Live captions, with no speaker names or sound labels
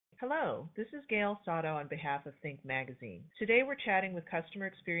Hello, this is Gail Sato on behalf of Think Magazine. Today we're chatting with customer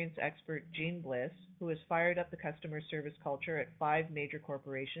experience expert Jeanne Bliss, who has fired up the customer service culture at 5 major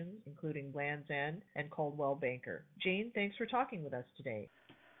corporations, including Land's End and Coldwell Banker. Jeanne, thanks for talking with us today.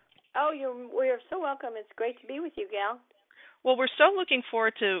 Oh, we're so welcome. It's great to be with you, Gail. Well, we're so looking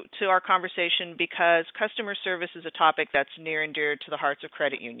forward to our conversation because customer service is a topic that's near and dear to the hearts of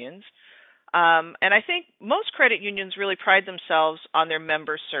credit unions. And I think most credit unions really pride themselves on their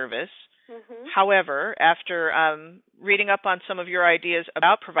member service. Mm-hmm. However, after reading up on some of your ideas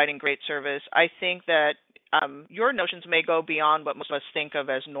about providing great service, I think that your notions may go beyond what most of us think of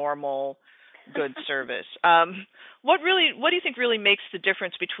as normal good service. What do you think really makes the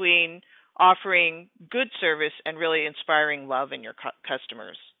difference between offering good service and really inspiring love in your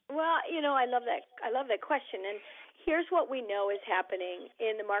customers? Well, I love that. I love that question. And here's what we know is happening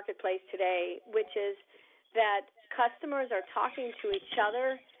in the marketplace today, which is that customers are talking to each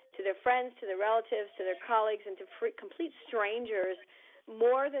other, to their friends, to their relatives, to their colleagues, and to complete strangers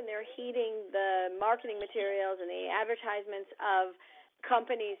more than they're heeding the marketing materials and the advertisements of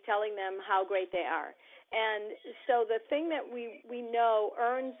companies telling them how great they are. And so the thing that we know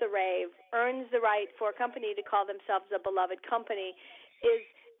earns the rave, earns the right for a company to call themselves a beloved company is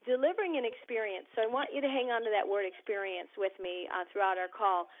delivering an experience. So I want you to hang on to that word experience with me throughout our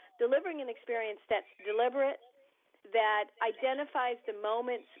call. Delivering an experience that's deliberate, that identifies the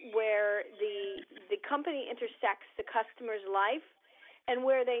moments where the company intersects the customer's life and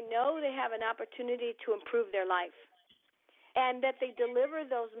where they know they have an opportunity to improve their life. And that they deliver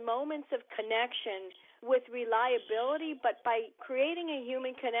those moments of connection with reliability, but by creating a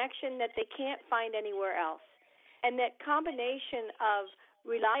human connection that they can't find anywhere else. And that combination of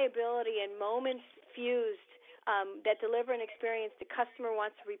reliability and moments fused that deliver an experience the customer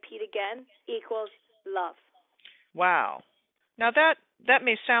wants to repeat again equals love. Wow. Now that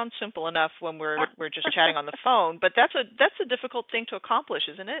may sound simple enough when we're just chatting on the phone, but that's a difficult thing to accomplish,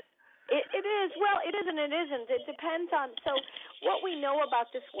 isn't it? It is. Well, it is and it isn't. It depends on. So what we know about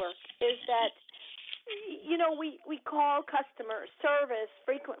this work is that, we call customer service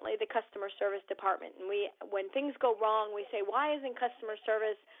frequently the customer service department. And when things go wrong, we say, why isn't customer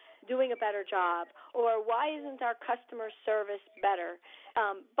service doing a better job? Or why isn't our customer service better?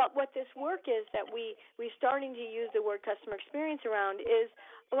 But what this work is that we're starting to use the word customer experience around is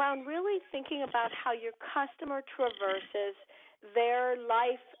around really thinking about how your customer traverses their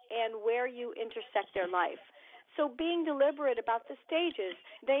life and where you intersect their life. So being deliberate about the stages.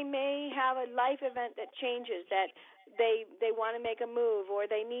 They may have a life event that changes, that they want to make a move,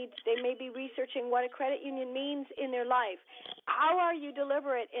 or they may be researching what a credit union means in their life. How are you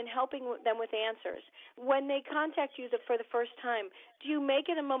deliberate in helping them with answers? When they contact you for the first time, do you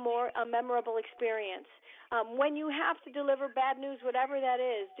make it a memorable experience? When you have to deliver bad news, whatever that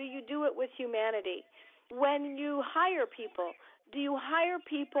is, do you do it with humanity? When you hire people, do you hire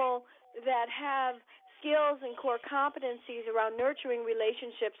people that have skills and core competencies around nurturing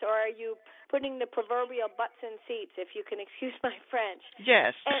relationships, or are you putting the proverbial butts in seats, if you can excuse my French?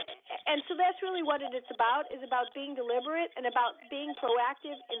 Yes. And so that's really what it's about, is about being deliberate and about being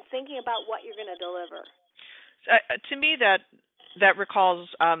proactive in thinking about what you're going to deliver. To me, that recalls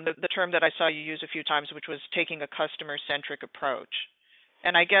the term that I saw you use a few times, which was taking a customer-centric approach.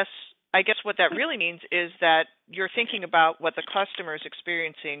 And I guess what that really means is that you're thinking about what the customer is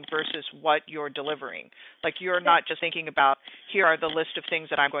experiencing versus what you're delivering. Like you're not just thinking about, here are the list of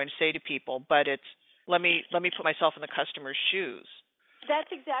things that I'm going to say to people, but it's let me put myself in the customer's shoes. That's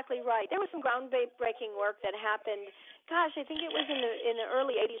exactly right. There was some groundbreaking work that happened. Gosh, I think it was in the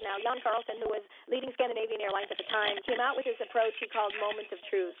early 80s now. Jan Carlson, who was leading Scandinavian Airlines at the time, came out with his approach he called Moment of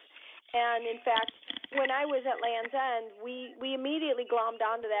Truth. And in fact, when I was at Land's End, we immediately glommed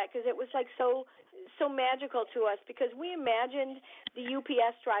onto that because it was like so magical to us, because we imagined the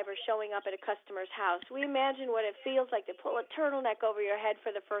UPS driver showing up at a customer's house. We imagined what it feels like to pull a turtleneck over your head for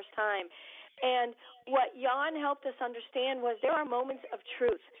the first time. And what Jan helped us understand was there are moments of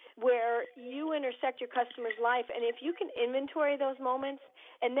truth where you intersect your customer's life, and if you can inventory those moments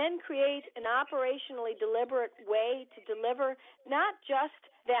and then create an operationally deliberate way to deliver not just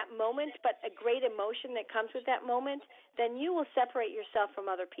that moment but a great emotion that comes with that moment, then you will separate yourself from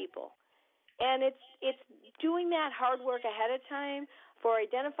other people. And it's doing that hard work ahead of time for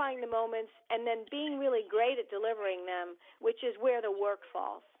identifying the moments and then being really great at delivering them, which is where the work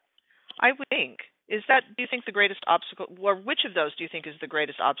falls. I would think. Do you think the greatest obstacle, or which of those do you think is the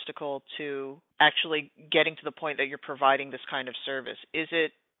greatest obstacle to actually getting to the point that you're providing this kind of service? Is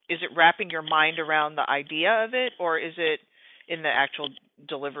it wrapping your mind around the idea of it, or is it in the actual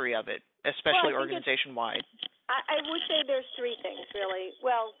delivery of it, especially organization-wide? I would say there's three things, really.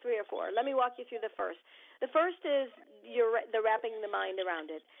 Well, three or four. Let me walk you through the first. The first is the wrapping the mind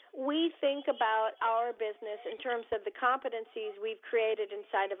around it. We think about our business in terms of the competencies we've created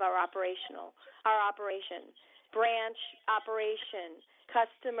inside of our operation, branch operation,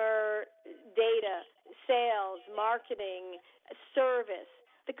 customer data, sales, marketing, service.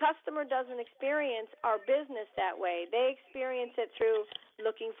 The customer doesn't experience our business that way. They experience it through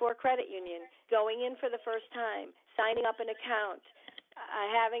looking for a credit union, going in for the first time, signing up an account,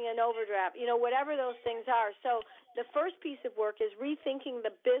 having an overdraft, whatever those things are. So the first piece of work is rethinking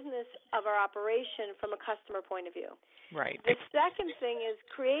the business of our operation from a customer point of view. Right. The second thing is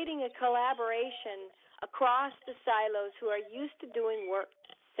creating a collaboration across the silos who are used to doing work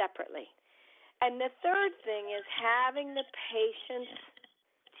separately. And the third thing is having the patience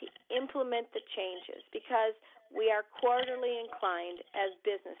to implement the changes, because we are quarterly inclined as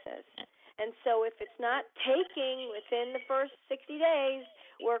businesses. And so if it's not taking within the first 60 days,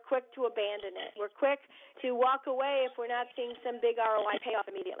 we're quick to abandon it. We're quick to walk away if we're not seeing some big ROI payoff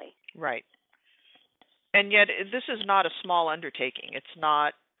immediately. Right. And yet this is not a small undertaking. It's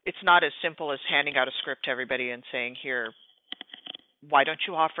not as simple as handing out a script to everybody and saying, here, why don't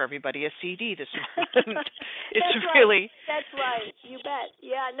you offer everybody a CD this month? It's really... That's right. You bet.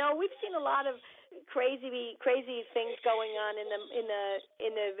 Yeah. No, we've seen a lot of crazy things going on in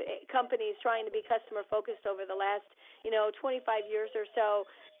the companies trying to be customer focused over the last 25 years or so.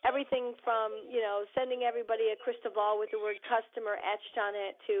 Everything from sending everybody a crystal ball with the word customer etched on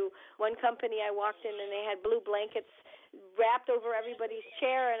it, to one company I walked in and they had blue blankets wrapped over everybody's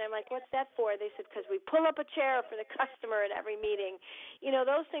chair, and I'm like, what's that for? They said, because we pull up a chair for the customer at every meeting.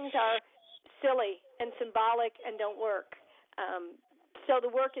 Those things are silly and symbolic and don't work. So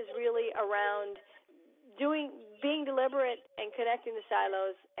the work is really around being deliberate and connecting the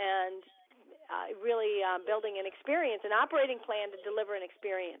silos and really building an experience, an operating plan to deliver an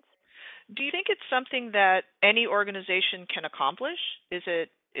experience. Do you think it's something that any organization can accomplish?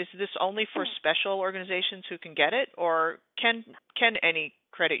 Is this only for special organizations who can get it, or can any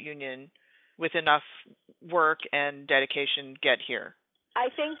credit union with enough work and dedication get here? I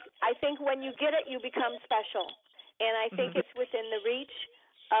think when you get it, you become special, and I think it's within the reach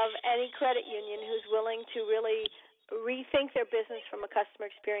of any credit union who's willing to really rethink their business from a customer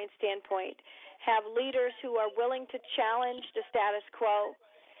experience standpoint, have leaders who are willing to challenge the status quo,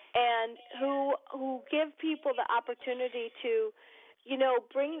 and who give people the opportunity to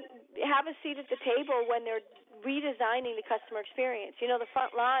have a seat at the table when they're redesigning the customer experience. The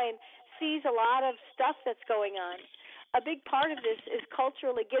front line sees a lot of stuff that's going on. A big part of this is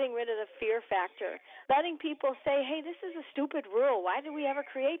culturally getting rid of the fear factor, letting people say, hey, this is a stupid rule. Why did we ever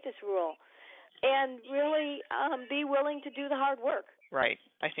create this rule? And really be willing to do the hard work. Right.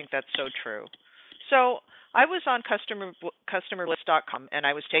 I think that's so true. So I was on customerbliss.com, and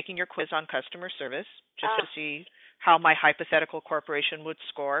I was taking your quiz on customer service just to see how my hypothetical corporation would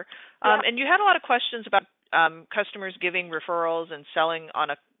score. And you had a lot of questions about customers giving referrals and selling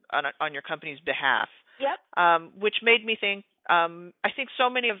on your company's behalf. Yep. Which made me think, I think so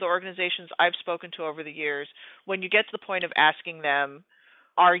many of the organizations I've spoken to over the years, when you get to the point of asking them,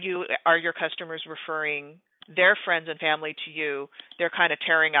 are your customers referring their friends and family to you, they're kind of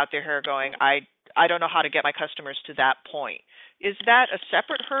tearing out their hair going, I don't know how to get my customers to that point. Is that a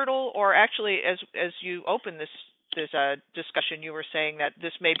separate hurdle, or actually, as you open this discussion, you were saying that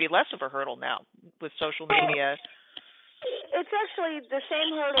this may be less of a hurdle now with social media? It's actually the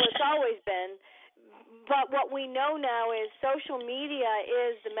same hurdle it's always been. But what we know now is social media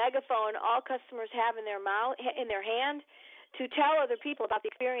is the megaphone all customers have in their hand to tell other people about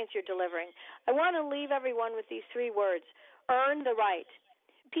the experience you're delivering. I want to leave everyone with these three words: earn the right.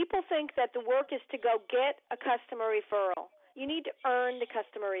 People think that the work is to go get a customer referral. You need to earn the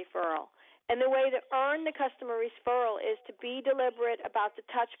customer referral. And the way to earn the customer referral is to be deliberate about the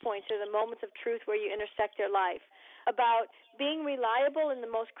touch points or the moments of truth where you intersect their life, about being reliable in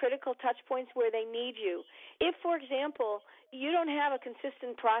the most critical touch points where they need you. If, for example, you don't have a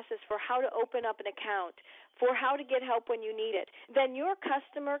consistent process for how to open up an account, for how to get help when you need it, then your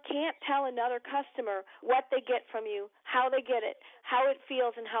customer can't tell another customer what they get from you, how they get it, how it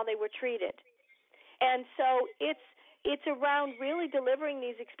feels, and how they were treated. And so it's around really delivering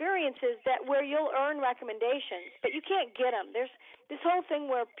these experiences that where you'll earn recommendations, but you can't get them. There's this whole thing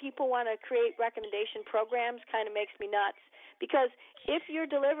where people want to create recommendation programs kind of makes me nuts, because if you're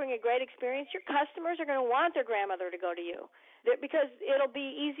delivering a great experience, your customers are going to want their grandmother to go to you, because it'll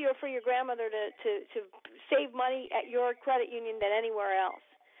be easier for your grandmother to save money at your credit union than anywhere else.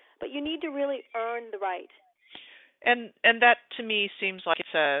 But you need to really earn the right. And that to me seems like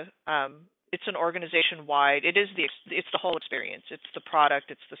it's an organization wide. It's the whole experience. It's the product.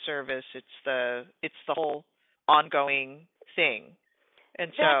 It's the service. It's the whole ongoing thing.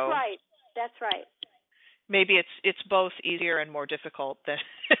 And That's so right. That's right. maybe it's both easier and more difficult than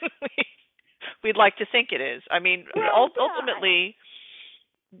we'd like to think it is. I mean, Well,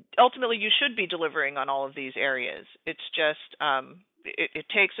 ultimately you should be delivering on all of these areas. It's just it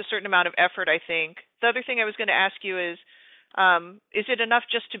takes a certain amount of effort, I think. The other thing I was going to ask you is it enough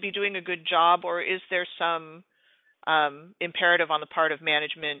just to be doing a good job, or is there some imperative on the part of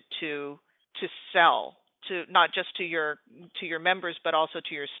management to sell, to not just to your members but also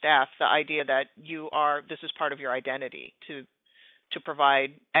to your staff, the idea that this is part of your identity to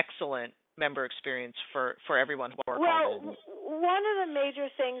provide excellent member experience for everyone who are called in? One of the major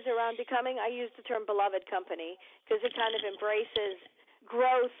things around becoming, I use the term beloved company because it kind of embraces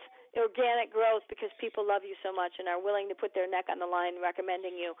growth, organic growth, because people love you so much and are willing to put their neck on the line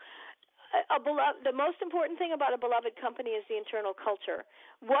recommending you. The most important thing about a beloved company is the internal culture.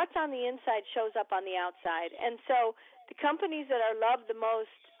 What's on the inside shows up on the outside. And so the companies that are loved the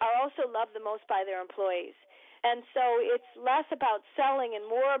most are also loved the most by their employees. And so it's less about selling and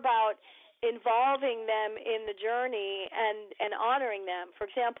more about involving them in the journey and honoring them. For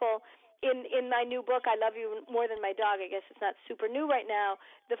example, in my new book, I Love You More Than My Dog, I guess it's not super new right now,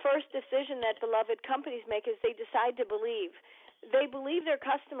 the first decision that beloved companies make is they decide to believe. They believe their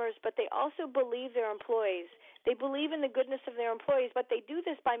customers, but they also believe their employees. They believe in the goodness of their employees, but they do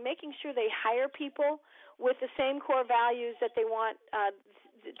this by making sure they hire people with the same core values that they want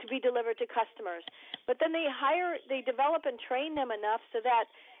to be delivered to customers. But then they develop and train them enough so that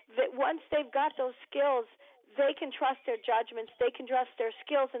once they've got those skills, they can trust their judgments, they can trust their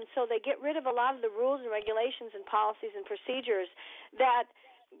skills, and so they get rid of a lot of the rules and regulations and policies and procedures that,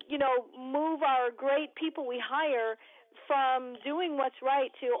 move our great people we hire from doing what's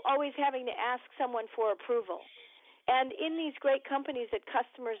right to always having to ask someone for approval. And in these great companies that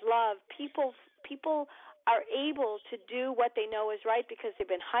customers love, people are able to do what they know is right because they've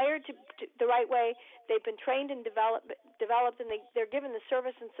been hired the right way, they've been trained and developed, and they're given the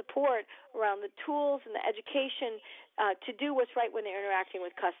service and support around the tools and the education to do what's right when they're interacting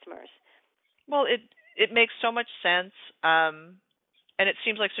with customers. Well, it makes so much sense, and it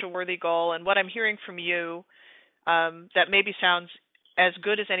seems like such a worthy goal. And what I'm hearing from you that maybe sounds as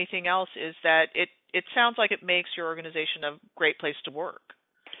good as anything else is that it sounds like it makes your organization a great place to work.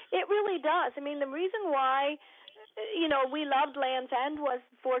 It really does. I mean, the reason why, we loved Land's End was,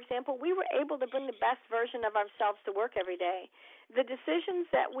 for example, we were able to bring the best version of ourselves to work every day. The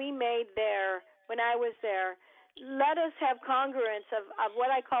decisions that we made there when I was there let us have congruence of what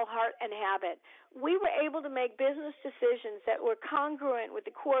I call heart and habit. We were able to make business decisions that were congruent with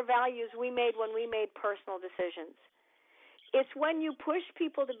the core values we made when we made personal decisions. It's when you push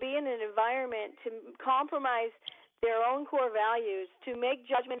people to be in an environment to compromise their own core values, to make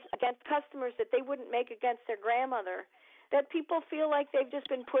judgments against customers that they wouldn't make against their grandmother, that people feel like they've just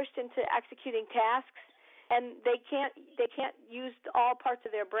been pushed into executing tasks and they can't use all parts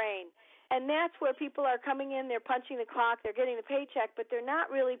of their brain. And that's where people are coming in, they're punching the clock, they're getting the paycheck, but they're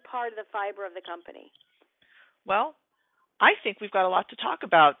not really part of the fiber of the company. Well, I think we've got a lot to talk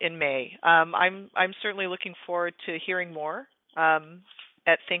about in May. I'm certainly looking forward to hearing more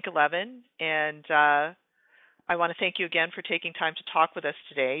at Think 11, and I want to thank you again for taking time to talk with us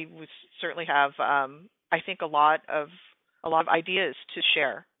today. We certainly have, I think, a lot of ideas to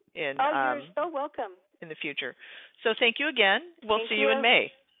share in. You're so welcome. In the future. So thank you again. We'll see you in May.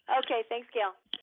 Okay, thanks, Gail.